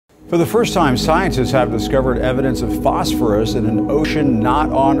For the first time, scientists have discovered evidence of phosphorus in an ocean not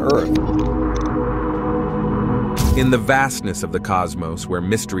on Earth. In the vastness of the cosmos where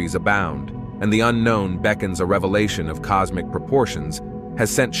mysteries abound, and the unknown beckons a revelation of cosmic proportions,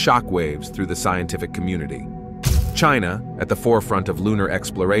 has sent shockwaves through the scientific community. China, at the forefront of lunar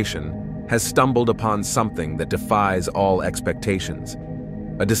exploration, has stumbled upon something that defies all expectations.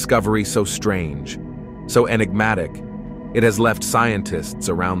 A discovery so strange, so enigmatic, it has left scientists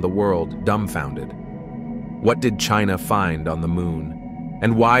around the world dumbfounded. What did China find on the moon?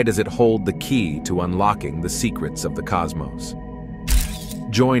 And why does it hold the key to unlocking the secrets of the cosmos?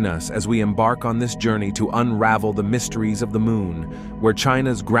 Join us as we embark on this journey to unravel the mysteries of the moon, where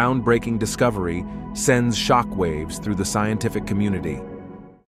China's groundbreaking discovery sends shockwaves through the scientific community.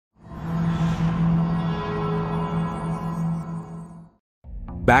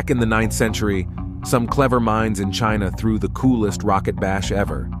 Back in the 9th century, some clever minds in China threw the coolest rocket bash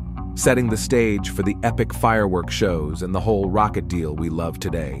ever, setting the stage for the epic fireworks shows and the whole rocket deal we love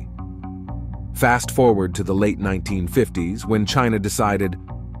today. Fast forward to the late 1950s when China decided,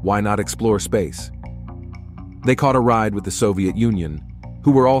 why not explore space? They caught a ride with the Soviet Union,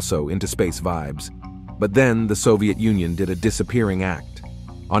 who were also into space vibes. But then the Soviet Union did a disappearing act.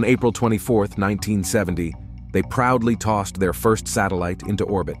 On April 24, 1970, they proudly tossed their first satellite into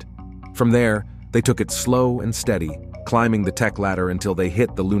orbit. From there, they took it slow and steady, climbing the tech ladder until they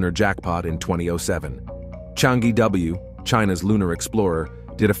hit the lunar jackpot in 2007. Chang'e W, China's lunar explorer,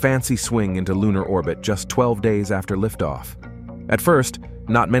 did a fancy swing into lunar orbit just 12 days after liftoff. At first,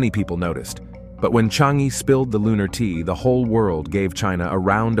 not many people noticed, but when Chang'e spilled the lunar tea, the whole world gave China a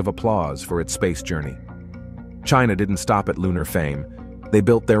round of applause for its space journey. China didn't stop at lunar fame. They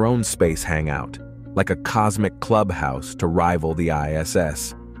built their own space hangout, like a cosmic clubhouse to rival the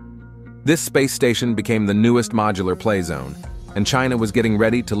ISS. This space station became the newest modular play zone, and China was getting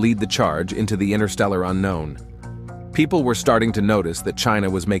ready to lead the charge into the interstellar unknown. People were starting to notice that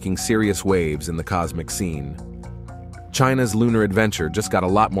China was making serious waves in the cosmic scene. China's lunar adventure just got a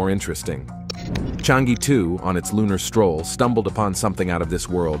lot more interesting. Chang'e 2, on its lunar stroll, stumbled upon something out of this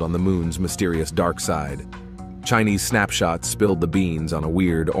world on the moon's mysterious dark side. Chinese snapshots spilled the beans on a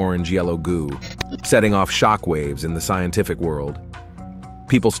weird orange-yellow goo, setting off shockwaves in the scientific world.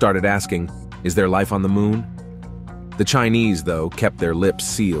 People started asking, is there life on the moon? The Chinese, though, kept their lips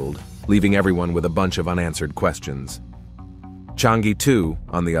sealed, leaving everyone with a bunch of unanswered questions. Chang'e 2,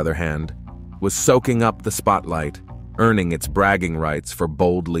 on the other hand, was soaking up the spotlight, earning its bragging rights for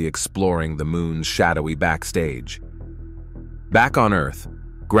boldly exploring the moon's shadowy backstage. Back on Earth,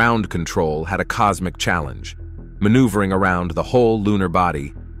 ground control had a cosmic challenge, maneuvering around the whole lunar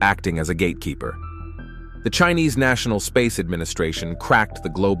body, acting as a gatekeeper. The Chinese National Space Administration cracked the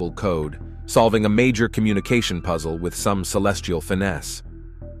global code, solving a major communication puzzle with some celestial finesse.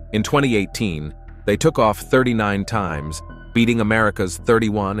 In 2018, they took off 39 times, beating America's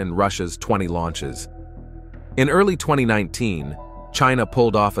 31 and Russia's 20 launches. In early 2019, China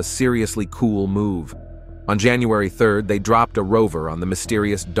pulled off a seriously cool move. On January 3rd, they dropped a rover on the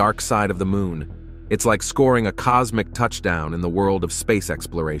mysterious dark side of the moon. It's like scoring a cosmic touchdown in the world of space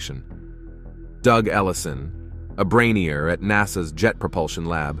exploration. Doug Ellison, a brainier at NASA's Jet Propulsion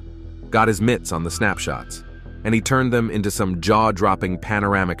Lab, got his mitts on the snapshots, and he turned them into some jaw-dropping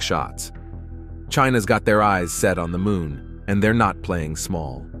panoramic shots. China's got their eyes set on the moon, and they're not playing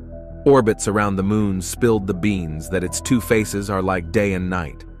small. Orbits around the moon spilled the beans that its two faces are like day and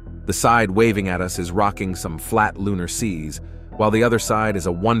night. The side waving at us is rocking some flat lunar seas, while the other side is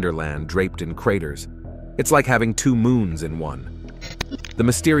a wonderland draped in craters. It's like having two moons in one. The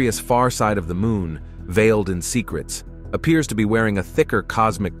mysterious far side of the moon, veiled in secrets, appears to be wearing a thicker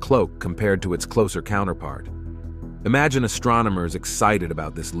cosmic cloak compared to its closer counterpart. Imagine astronomers excited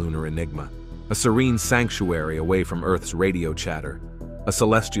about this lunar enigma, a serene sanctuary away from Earth's radio chatter, a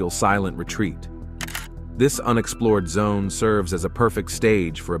celestial silent retreat. This unexplored zone serves as a perfect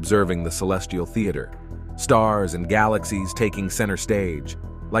stage for observing the celestial theater, stars and galaxies taking center stage,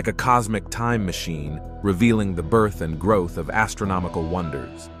 like a cosmic time machine revealing the birth and growth of astronomical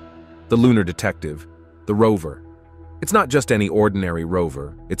wonders. The lunar detective, the rover. It's not just any ordinary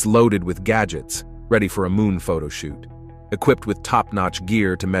rover, it's loaded with gadgets, ready for a moon photo shoot, equipped with top-notch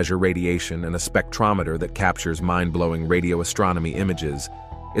gear to measure radiation and a spectrometer that captures mind-blowing radio astronomy images.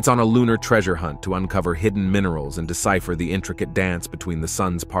 It's on a lunar treasure hunt to uncover hidden minerals and decipher the intricate dance between the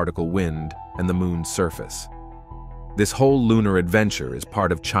sun's particle wind and the moon's surface. This whole lunar adventure is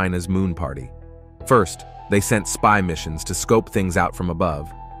part of China's moon party. First, they sent spy missions to scope things out from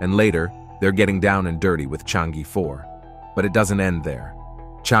above, and later, they're getting down and dirty with Chang'e 4. But it doesn't end there.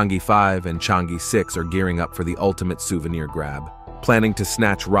 Chang'e 5 and Chang'e 6 are gearing up for the ultimate souvenir grab. planning to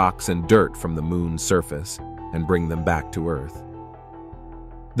snatch rocks and dirt from the moon's surface and bring them back to Earth.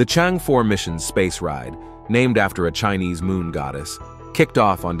 The Chang'e 4 mission's space ride, named after a Chinese moon goddess, kicked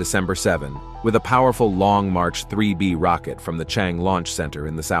off on December 7 with a powerful Long March 3B rocket from the Chang'e Launch Center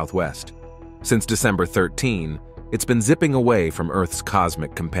in the southwest. Since December 13, it's been zipping away from Earth's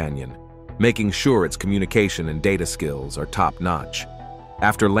cosmic companion, making sure its communication and data skills are top-notch.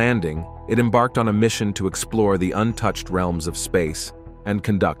 After landing, it embarked on a mission to explore the untouched realms of space and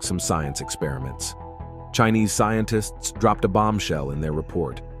conduct some science experiments. Chinese scientists dropped a bombshell in their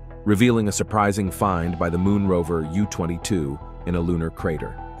report, revealing a surprising find by the moon rover U-22 in a lunar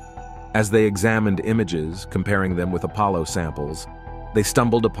crater. As they examined images, comparing them with Apollo samples, they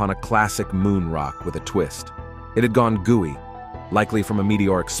stumbled upon a classic moon rock with a twist. It had gone gooey, likely from a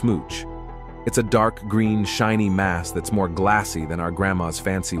meteoric smooch. It's a dark green, shiny mass that's more glassy than our grandma's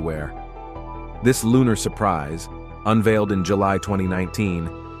fancy wear. This lunar surprise, unveiled in July 2019,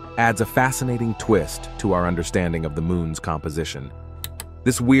 adds a fascinating twist to our understanding of the moon's composition.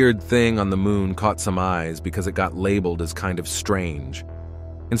 This weird thing on the moon caught some eyes because it got labeled as kind of strange.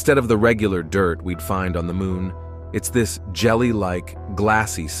 Instead of the regular dirt we'd find on the moon, it's this jelly-like,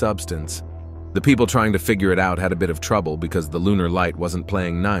 glassy substance. The people trying to figure it out had a bit of trouble because the lunar light wasn't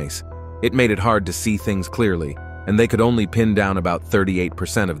playing nice. It made it hard to see things clearly, and they could only pin down about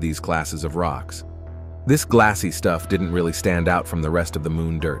 38% of these classes of rocks. This glassy stuff didn't really stand out from the rest of the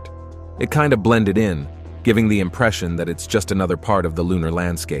moon dirt. It kind of blended in, giving the impression that it's just another part of the lunar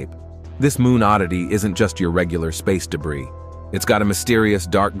landscape. This moon oddity isn't just your regular space debris. It's got a mysterious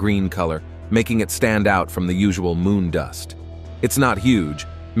dark green color, making it stand out from the usual moon dust. It's not huge,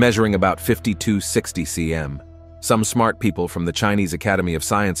 measuring about 5260 cm. Some smart people from the Chinese Academy of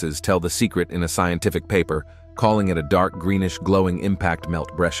Sciences tell the secret in a scientific paper, calling it a dark greenish glowing impact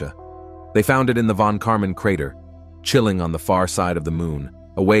melt breccia. They found it in the von Karman crater, chilling on the far side of the moon,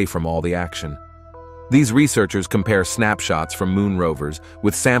 away from all the action. These researchers compare snapshots from moon rovers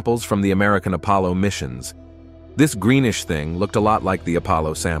with samples from the American Apollo missions. This greenish thing looked a lot like the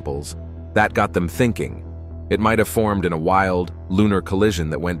Apollo samples. That got them thinking. It might have formed in a wild, lunar collision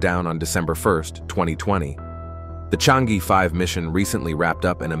that went down on December 1st, 2020. The Chang'e 5 mission recently wrapped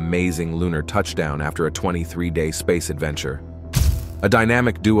up an amazing lunar touchdown after a 23-day space adventure. A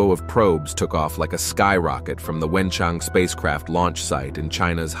dynamic duo of probes took off like a skyrocket from the Wenchang spacecraft launch site in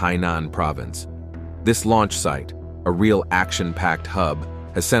China's Hainan province. This launch site, a real action-packed hub,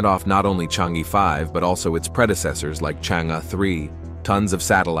 has sent off not only Chang'e 5 but also its predecessors like Chang'e 3, tons of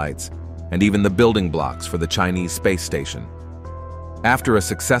satellites, and even the building blocks for the Chinese space station. After a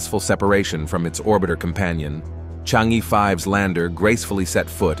successful separation from its orbiter companion, Chang'e 5's lander gracefully set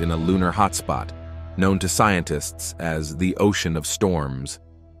foot in a lunar hotspot, known to scientists as the Ocean of Storms.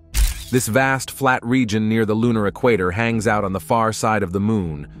 This vast, flat region near the lunar equator hangs out on the far side of the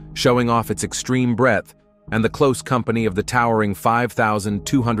moon, showing off its extreme breadth and the close company of the towering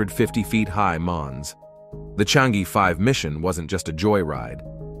 5,250 feet high Mons. The Chang'e 5 mission wasn't just a joyride.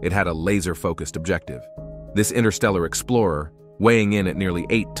 It had a laser-focused objective. This interstellar explorer, weighing in at nearly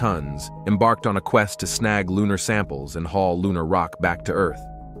 8 tons, embarked on a quest to snag lunar samples and haul lunar rock back to Earth.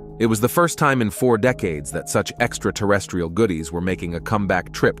 It was the first time in 4 decades that such extraterrestrial goodies were making a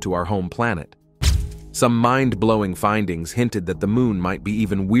comeback trip to our home planet. Some mind-blowing findings hinted that the moon might be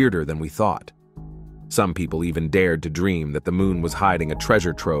even weirder than we thought. Some people even dared to dream that the moon was hiding a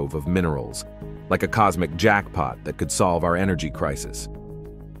treasure trove of minerals, like a cosmic jackpot that could solve our energy crisis.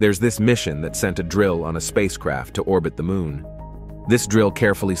 There's this mission that sent a drill on a spacecraft to orbit the moon. This drill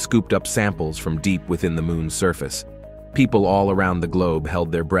carefully scooped up samples from deep within the moon's surface. People all around the globe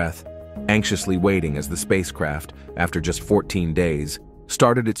held their breath, anxiously waiting as the spacecraft, after just 14 days,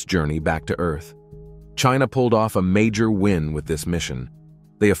 started its journey back to Earth. China pulled off a major win with this mission.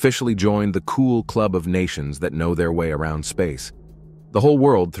 They officially joined the cool club of nations that know their way around space. The whole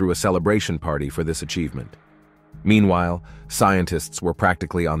world threw a celebration party for this achievement. Meanwhile, scientists were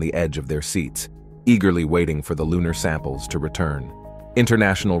practically on the edge of their seats, eagerly waiting for the lunar samples to return.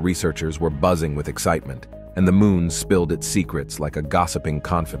 International researchers were buzzing with excitement, and the moon spilled its secrets like a gossiping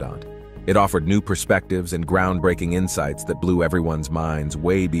confidant. It offered new perspectives and groundbreaking insights that blew everyone's minds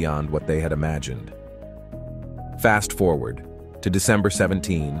way beyond what they had imagined. Fast forward to December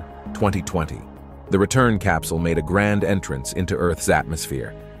 17, 2020. The return capsule made a grand entrance into Earth's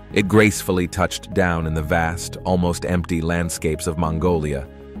atmosphere. It gracefully touched down in the vast, almost empty landscapes of Mongolia,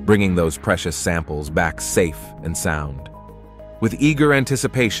 bringing those precious samples back safe and sound. With eager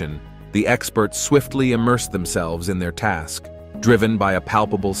anticipation, the experts swiftly immersed themselves in their task, driven by a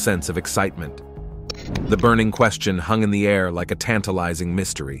palpable sense of excitement. The burning question hung in the air like a tantalizing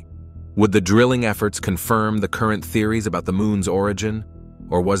mystery. Would the drilling efforts confirm the current theories about the moon's origin,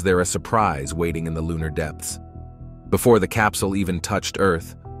 or was there a surprise waiting in the lunar depths? Before the capsule even touched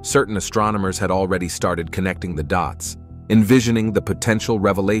Earth, certain astronomers had already started connecting the dots, envisioning the potential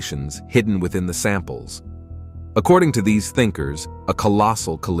revelations hidden within the samples. According to these thinkers, a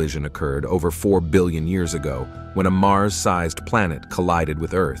colossal collision occurred over 4 billion years ago when a Mars-sized planet collided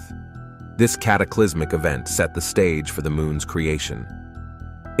with Earth. This cataclysmic event set the stage for the moon's creation.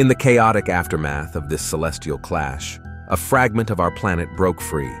 In the chaotic aftermath of this celestial clash, a fragment of our planet broke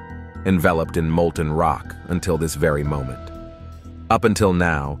free, enveloped in molten rock until this very moment. Up until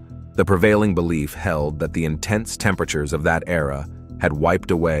now, the prevailing belief held that the intense temperatures of that era had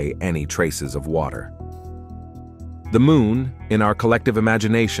wiped away any traces of water. The moon, in our collective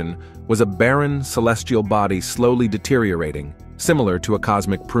imagination, was a barren celestial body slowly deteriorating, similar to a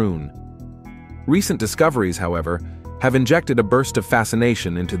cosmic prune. Recent discoveries, however, have injected a burst of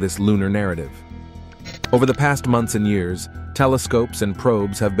fascination into this lunar narrative. Over the past months and years, telescopes and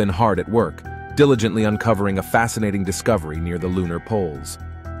probes have been hard at work, diligently uncovering a fascinating discovery near the lunar poles.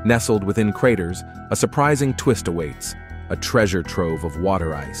 Nestled within craters, a surprising twist awaits, a treasure trove of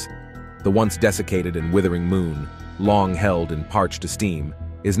water ice. The once desiccated and withering moon, long held in parched esteem,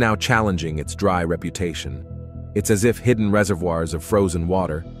 is now challenging its dry reputation. It's as if hidden reservoirs of frozen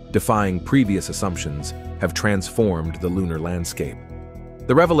water, defying previous assumptions, have transformed the lunar landscape.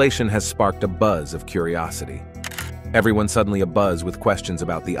 The revelation has sparked a buzz of curiosity. Everyone's suddenly abuzz with questions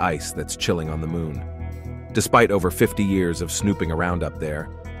about the ice that's chilling on the moon. Despite over 50 years of snooping around up there,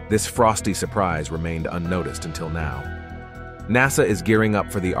 this frosty surprise remained unnoticed until now. NASA is gearing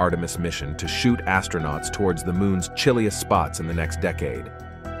up for the Artemis mission to shoot astronauts towards the moon's chilliest spots in the next decade.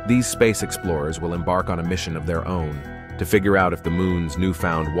 These space explorers will embark on a mission of their own to figure out if the moon's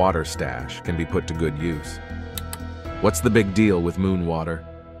newfound water stash can be put to good use. What's the big deal with moon water?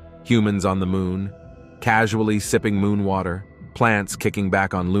 Humans on the moon, casually sipping moon water, plants kicking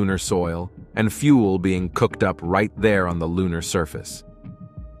back on lunar soil, and fuel being cooked up right there on the lunar surface.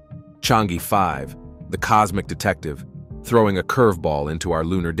 Chang'e 5, the cosmic detective, throwing a curveball into our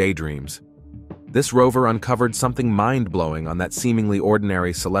lunar daydreams. This rover uncovered something mind-blowing on that seemingly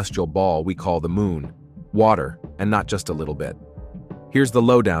ordinary celestial ball we call the moon. Water, and not just a little bit. Here's the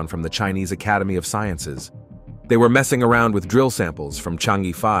lowdown from the Chinese Academy of Sciences. They were messing around with drill samples from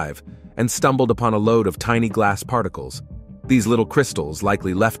Chang'e 5 and stumbled upon a load of tiny glass particles. These little crystals,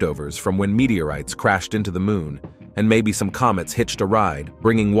 likely leftovers from when meteorites crashed into the moon, and maybe some comets hitched a ride,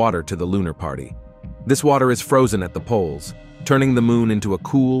 bringing water to the lunar party. This water is frozen at the poles, turning the moon into a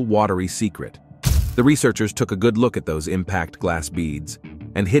cool, watery secret. The researchers took a good look at those impact glass beads,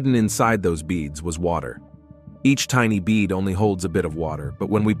 and hidden inside those beads was water. Each tiny bead only holds a bit of water, but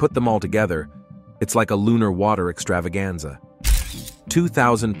when we put them all together, it's like a lunar water extravaganza.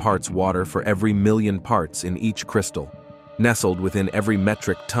 2,000 parts water for every million parts in each crystal, nestled within every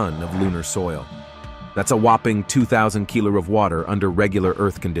metric ton of lunar soil. That's a whopping 2,000 kilos of water under regular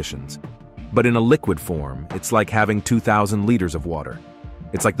Earth conditions. But in a liquid form, it's like having 2,000 liters of water.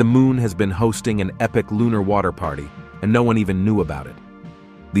 It's like the moon has been hosting an epic lunar water party, and no one even knew about it.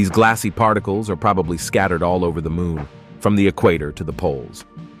 These glassy particles are probably scattered all over the moon, from the equator to the poles.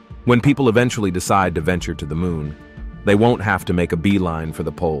 When people eventually decide to venture to the moon, they won't have to make a beeline for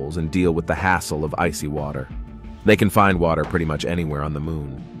the poles and deal with the hassle of icy water. They can find water pretty much anywhere on the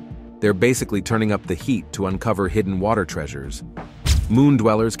moon. They're basically turning up the heat to uncover hidden water treasures. Moon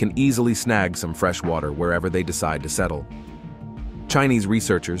dwellers can easily snag some fresh water wherever they decide to settle. Chinese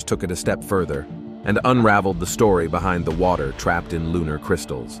researchers took it a step further and unraveled the story behind the water trapped in lunar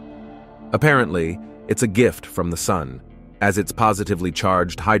crystals. Apparently, it's a gift from the sun, as its positively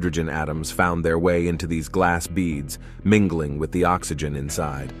charged hydrogen atoms found their way into these glass beads, mingling with the oxygen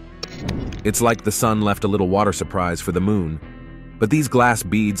inside. It's like the sun left a little water surprise for the moon. But these glass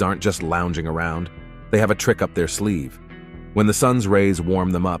beads aren't just lounging around. They have a trick up their sleeve. When the sun's rays warm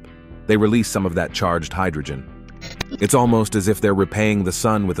them up, they release some of that charged hydrogen. It's almost as if they're repaying the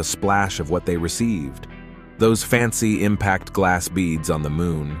sun with a splash of what they received. Those fancy impact glass beads on the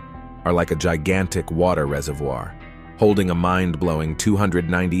moon are like a gigantic water reservoir, holding a mind-blowing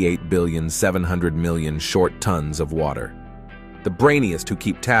 298,700,000,000 short tons of water. The brainiest who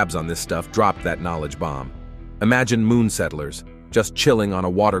keep tabs on this stuff dropped that knowledge bomb. Imagine moon settlers, just chilling on a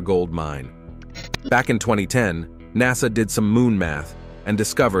water gold mine. Back in 2010, NASA did some moon math and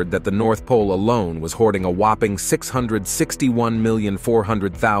discovered that the North Pole alone was hoarding a whopping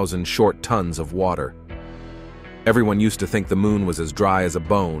 661,400,000 short tons of water. Everyone used to think the moon was as dry as a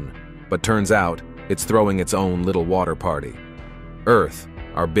bone, but turns out it's throwing its own little water party. Earth,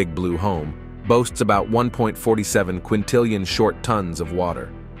 our big blue home, boasts about 1.47 quintillion short tons of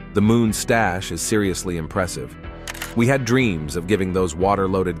water. The moon's stash is seriously impressive. We had dreams of giving those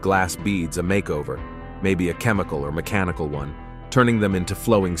water-loaded glass beads a makeover, maybe a chemical or mechanical one, turning them into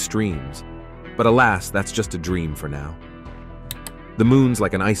flowing streams. But alas, that's just a dream for now. The moon's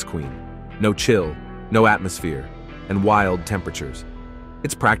like an ice queen. No chill, no atmosphere, and wild temperatures.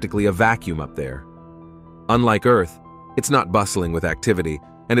 It's practically a vacuum up there. Unlike Earth, it's not bustling with activity,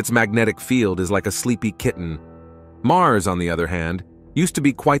 and its magnetic field is like a sleepy kitten. Mars, on the other hand, used to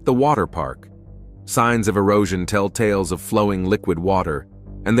be quite the water park. Signs of erosion tell tales of flowing liquid water,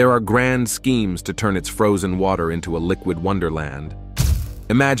 and there are grand schemes to turn its frozen water into a liquid wonderland.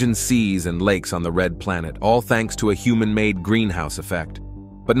 Imagine seas and lakes on the red planet, all thanks to a human-made greenhouse effect.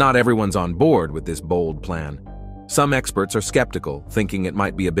 But not everyone's on board with this bold plan. Some experts are skeptical, thinking it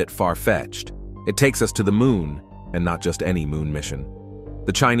might be a bit far-fetched. It takes us to the moon, and not just any moon mission.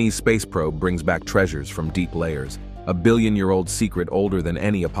 The Chinese space probe brings back treasures from deep layers, a billion-year-old secret older than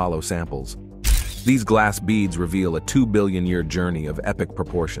any Apollo samples. These glass beads reveal a 2-billion-year journey of epic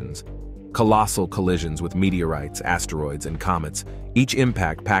proportions. Colossal collisions with meteorites, asteroids, and comets, each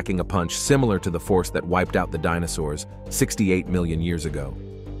impact packing a punch similar to the force that wiped out the dinosaurs 68 million years ago.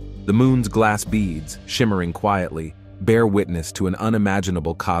 The moon's glass beads, shimmering quietly, bear witness to an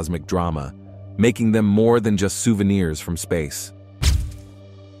unimaginable cosmic drama, making them more than just souvenirs from space.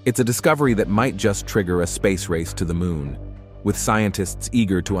 It's a discovery that might just trigger a space race to the moon, with scientists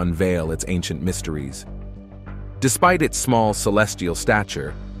eager to unveil its ancient mysteries. Despite its small celestial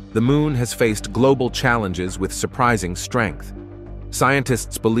stature, the moon has faced global challenges with surprising strength.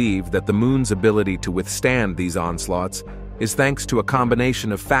 Scientists believe that the moon's ability to withstand these onslaughts is thanks to a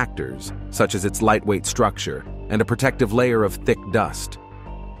combination of factors, such as its lightweight structure and a protective layer of thick dust.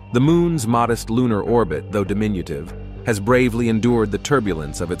 The moon's modest lunar orbit, though diminutive, has bravely endured the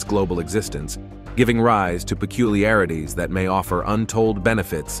turbulence of its global existence, giving rise to peculiarities that may offer untold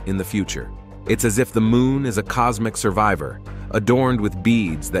benefits in the future. It's as if the moon is a cosmic survivor, adorned with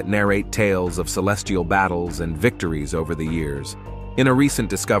beads that narrate tales of celestial battles and victories over the years. In a recent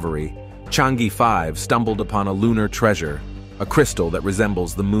discovery, Chang'e 5 stumbled upon a lunar treasure, a crystal that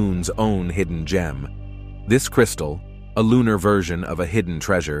resembles the moon's own hidden gem. This crystal, a lunar version of a hidden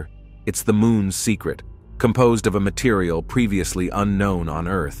treasure, it's the moon's secret, composed of a material previously unknown on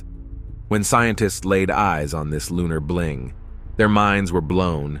Earth. When scientists laid eyes on this lunar bling, their minds were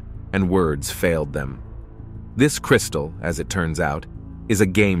blown and words failed them. This crystal, as it turns out, is a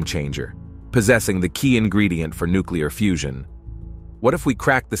game changer, possessing the key ingredient for nuclear fusion. What if we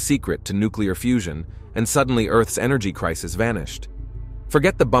cracked the secret to nuclear fusion and suddenly Earth's energy crisis vanished?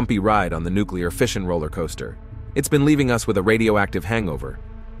 Forget the bumpy ride on the nuclear fission roller coaster. It's been leaving us with a radioactive hangover.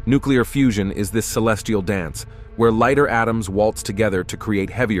 Nuclear fusion is this celestial dance where lighter atoms waltz together to create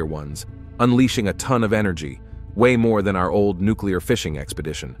heavier ones, unleashing a ton of energy, way more than our old nuclear fishing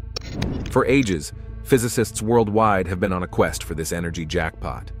expedition. For ages, physicists worldwide have been on a quest for this energy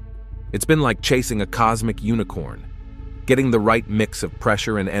jackpot. It's been like chasing a cosmic unicorn. Getting the right mix of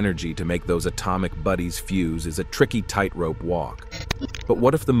pressure and energy to make those atomic buddies fuse is a tricky tightrope walk. But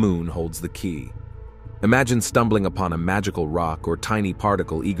what if the moon holds the key? Imagine stumbling upon a magical rock or tiny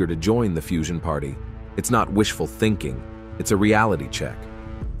particle eager to join the fusion party. It's not wishful thinking, it's a reality check.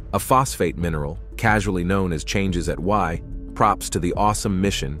 A phosphate mineral, casually known as changes at Y, props to the awesome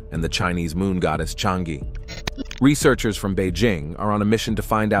mission and the Chinese moon goddess Chang'e. Researchers from Beijing are on a mission to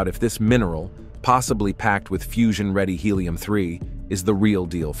find out if this mineral, possibly packed with fusion-ready helium-3, is the real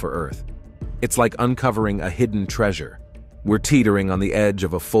deal for Earth. It's like uncovering a hidden treasure. We're teetering on the edge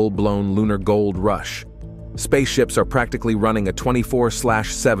of a full-blown lunar gold rush. Spaceships are practically running a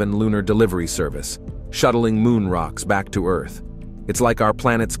 24/7 lunar delivery service, shuttling moon rocks back to Earth. It's like our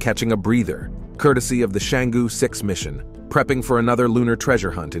planet's catching a breather, courtesy of the Chang'e 6 mission, prepping for another lunar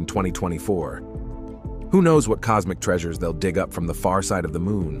treasure hunt in 2024. Who knows what cosmic treasures they'll dig up from the far side of the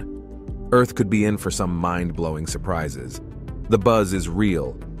moon? Earth could be in for some mind-blowing surprises. The buzz is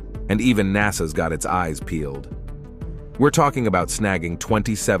real, and even NASA's got its eyes peeled. We're talking about snagging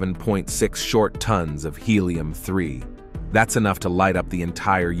 27.6 short tons of helium-3. That's enough to light up the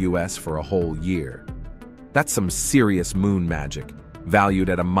entire US for a whole year. That's some serious moon magic, valued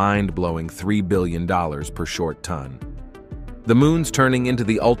at a mind-blowing $3 billion per short ton. The moon's turning into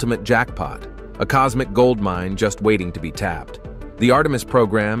the ultimate jackpot, a cosmic gold mine just waiting to be tapped. The Artemis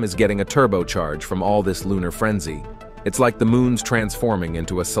program is getting a turbocharge from all this lunar frenzy. It's like the moon's transforming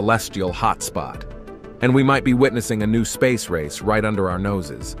into a celestial hotspot. And we might be witnessing a new space race right under our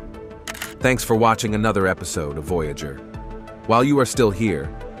noses. Thanks for watching another episode of Voyager. While you are still here,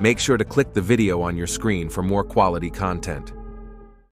 make sure to click the video on your screen for more quality content.